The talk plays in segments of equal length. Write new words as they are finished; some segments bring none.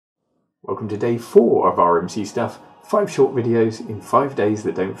Welcome to day 4 of RMC Stuff, 5 short videos in 5 days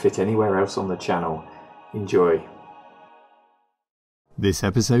that don't fit anywhere else on the channel. Enjoy. This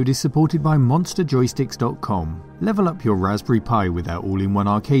episode is supported by MonsterJoysticks.com. Level up your Raspberry Pi with our all-in-one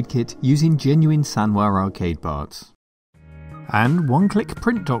arcade kit using genuine Sanwa arcade parts. And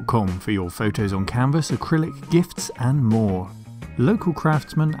OneClickPrint.com for your photos on canvas, acrylic, gifts and more. Local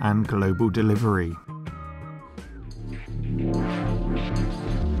craftsmen and global delivery.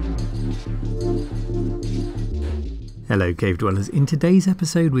 Hello Cave Dwellers, in today's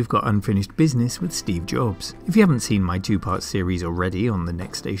episode we've got unfinished business with Steve Jobs. If you haven't seen my 2-part series already on the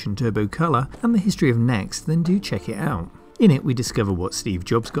NeXTSTEP Turbo Color and the history of Next, then do check it out. In it we discover what Steve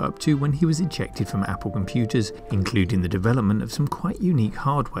Jobs got up to when he was ejected from Apple computers, including the development of some quite unique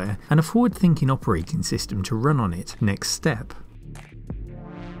hardware and a forward-thinking operating system to run on it, NeXTSTEP.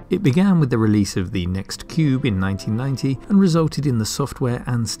 It began with the release of the Next Cube in 1990 and resulted in the software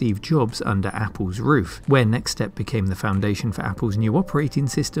and Steve Jobs under Apple's roof, where NeXTSTEP became the foundation for Apple's new operating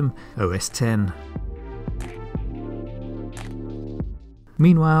system, OS X.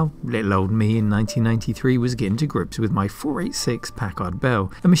 Meanwhile, little old me in 1993 was getting to grips with my 486 Packard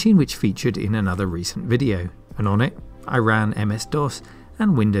Bell, a machine which featured in another recent video, and on it I ran MS-DOS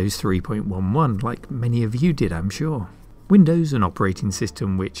and Windows 3.11 like many of you did, I'm sure. Windows, an operating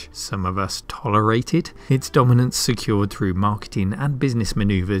system which some of us tolerated, its dominance secured through marketing and business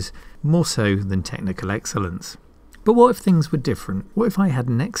manoeuvres, more so than technical excellence. But what if things were different? What if I had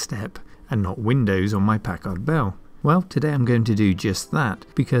NeXTSTEP and not Windows on my Packard Bell? Well, today I'm going to do just that,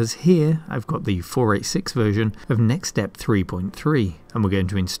 because here I've got the 486 version of NeXTSTEP 3.3, and we're going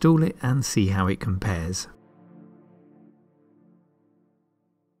to install it and see how it compares.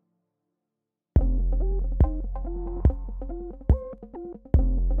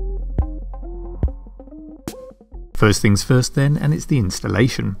 First things first then, and it's the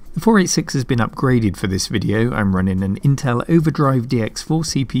installation. The 486 has been upgraded for this video. I'm running an Intel Overdrive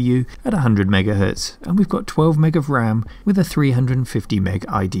DX4 CPU at 100 MHz, and we've got 12 meg of RAM with a 350 meg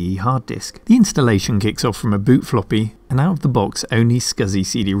IDE hard disk. The installation kicks off from a boot floppy, and out of the box only SCSI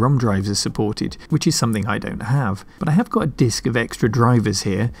CD-ROM drives are supported, which is something I don't have. But I have got a disk of extra drivers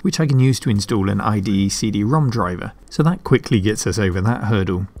here, which I can use to install an IDE CD-ROM driver, so that quickly gets us over that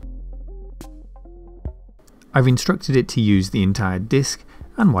hurdle. I've instructed it to use the entire disk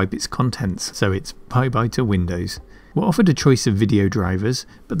and wipe its contents, so it's bye-bye to Windows. We're offered a choice of video drivers,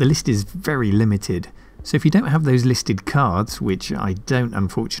 but the list is very limited, so if you don't have those listed cards, which I don't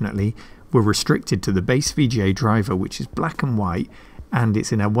unfortunately, we're restricted to the base VGA driver, which is black and white, and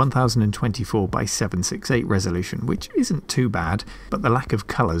it's in a 1024 by 768 resolution, which isn't too bad, but the lack of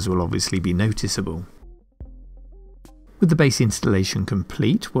colours will obviously be noticeable. With the base installation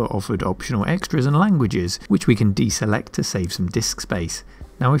complete, we're offered optional extras and languages, which we can deselect to save some disk space.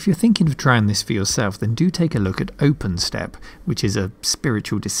 Now if you're thinking of trying this for yourself, then do take a look at OpenStep, which is a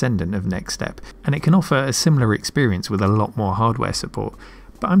spiritual descendant of NeXTSTEP, and it can offer a similar experience with a lot more hardware support.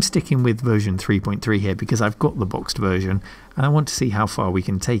 But I'm sticking with version 3.3 here because I've got the boxed version, and I want to see how far we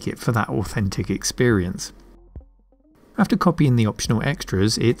can take it for that authentic experience. After copying the optional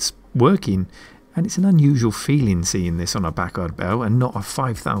extras, it's working. And it's an unusual feeling seeing this on a Packard Bell and not a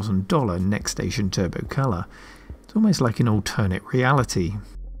 $5,000 NeXTSTEP Turbo Color. It's almost like an alternate reality.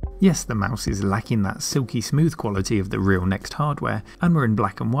 Yes, the mouse is lacking that silky smooth quality of the real Next hardware, and we're in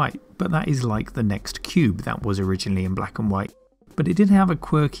black and white, but that is like the Next Cube that was originally in black and white. But it did have a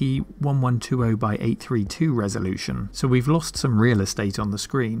quirky 1120 by 832 resolution, so we've lost some real estate on the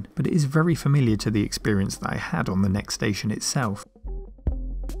screen, but it is very familiar to the experience that I had on the NeXTSTEP itself.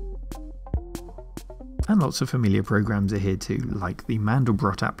 And lots of familiar programs are here too, like the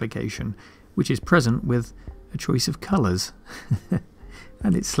Mandelbrot application, which is present with a choice of colours.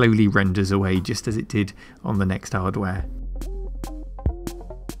 And it slowly renders away just as it did on the Next hardware.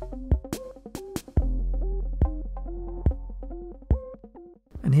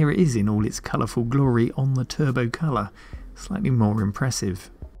 And here it is in all its colourful glory on the Turbo Color, slightly more impressive.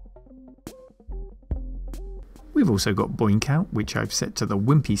 We've also got Boink Out, which I've set to the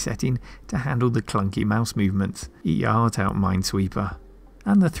wimpy setting to handle the clunky mouse movements. Eat your heart out, Minesweeper.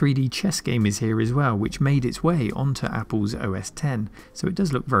 And the 3D chess game is here as well, which made its way onto Apple's OS X, so it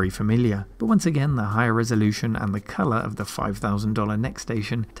does look very familiar. But once again, the higher resolution and the colour of the $5,000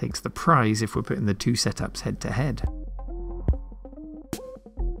 NeXTSTEP takes the prize if we're putting the two setups head to head.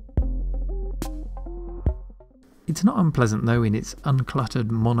 It's not unpleasant though in its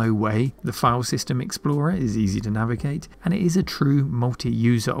uncluttered mono way. The file system explorer is easy to navigate, and it is a true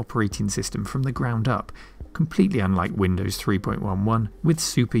multi-user operating system from the ground up, completely unlike Windows 3.11, with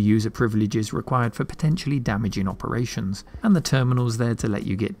super user privileges required for potentially damaging operations, and the terminals there to let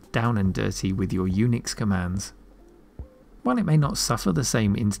you get down and dirty with your Unix commands. While it may not suffer the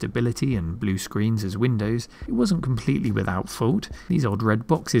same instability and blue screens as Windows, it wasn't completely without fault. These odd red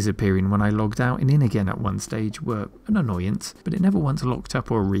boxes appearing when I logged out and in again at one stage were an annoyance, but it never once locked up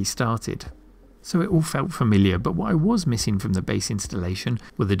or restarted. So it all felt familiar, but what I was missing from the base installation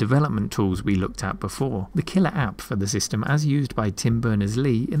were the development tools we looked at before, the killer app for the system as used by Tim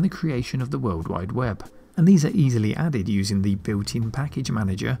Berners-Lee in the creation of the World Wide Web. And these are easily added using the built-in package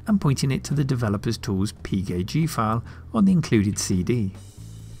manager and pointing it to the developer's tool's PKG file on the included CD.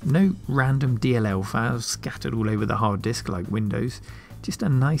 No random DLL files scattered all over the hard disk like Windows, just a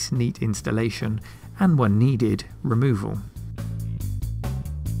nice neat installation and when needed, removal.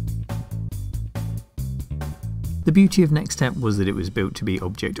 The beauty of NeXTSTEP was that it was built to be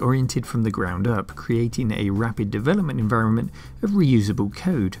object-oriented from the ground up, creating a rapid development environment of reusable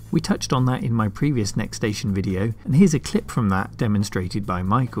code. We touched on that in my previous NeXTStation video, and here's a clip from that demonstrated by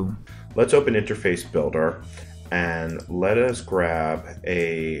Michael. Let's open Interface Builder and let us grab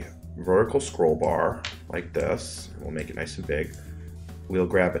a vertical scroll bar like this. We'll make it nice and big. We'll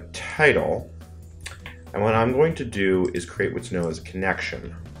grab a title, and what I'm going to do is create what's known as a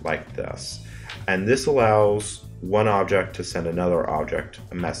connection like this. And this allows one object to send another object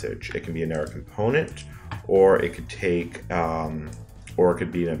a message. It can be another component, or it could take, or it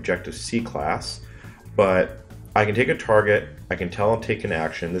could be an Objective-C class. But I can take a target, I can tell it take an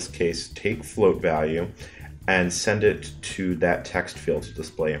action, in this case take float value, and send it to that text field to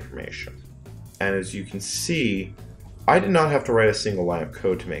display information. And as you can see, I did not have to write a single line of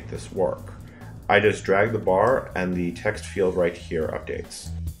code to make this work. I just drag the bar and the text field right here updates.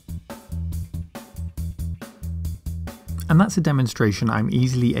 And that's a demonstration I'm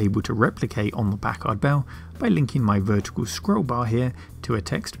easily able to replicate on the Packard Bell by linking my vertical scroll bar here to a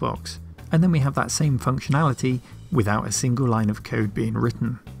text box. And then we have that same functionality without a single line of code being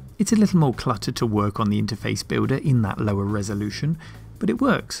written. It's a little more cluttered to work on the interface builder in that lower resolution, but it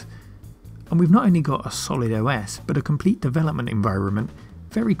works. And we've not only got a solid OS, but a complete development environment,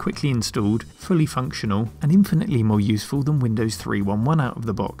 very quickly installed, fully functional, and infinitely more useful than Windows 3.11 out of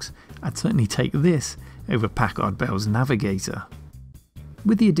the box. I'd certainly take this over Packard Bell's Navigator.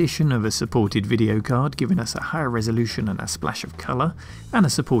 With the addition of a supported video card giving us a higher resolution and a splash of colour, and a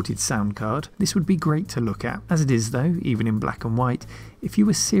supported sound card, this would be great to look at. As it is though, even in black and white, if you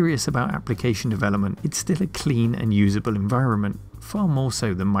were serious about application development, it's still a clean and usable environment, far more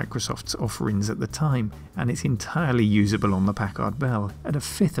so than Microsoft's offerings at the time, and it's entirely usable on the Packard Bell at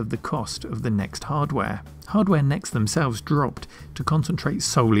 1/5 of the cost of the Next hardware. Hardware Next themselves dropped to concentrate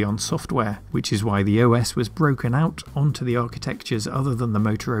solely on software, which is why the OS was broken out onto the architectures other than the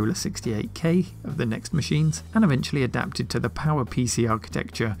Motorola 68K of the Next machines, and eventually adapted to the PowerPC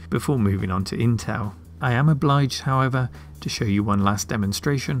architecture before moving on to Intel. I am obliged, however, to show you one last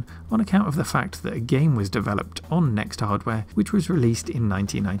demonstration on account of the fact that a game was developed on Next hardware which was released in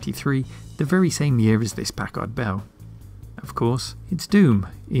 1993, the very same year as this Packard Bell. Of course, it's Doom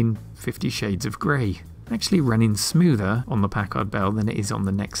in 50 Shades of Grey, actually running smoother on the Packard Bell than it is on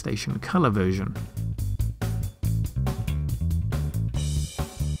the NeXTStation Color version.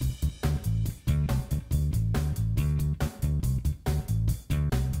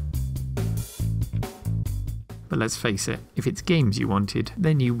 But let's face it, if it's games you wanted,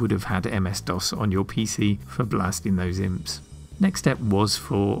 then you would have had MS-DOS on your PC for blasting those imps. NeXTSTEP was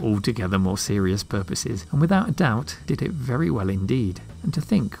for altogether more serious purposes, and without a doubt did it very well indeed. And to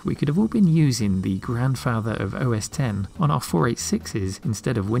think we could have all been using the grandfather of OS X on our 486s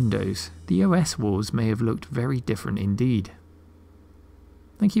instead of Windows. The OS wars may have looked very different indeed.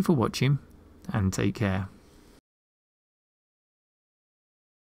 Thank you for watching, and take care.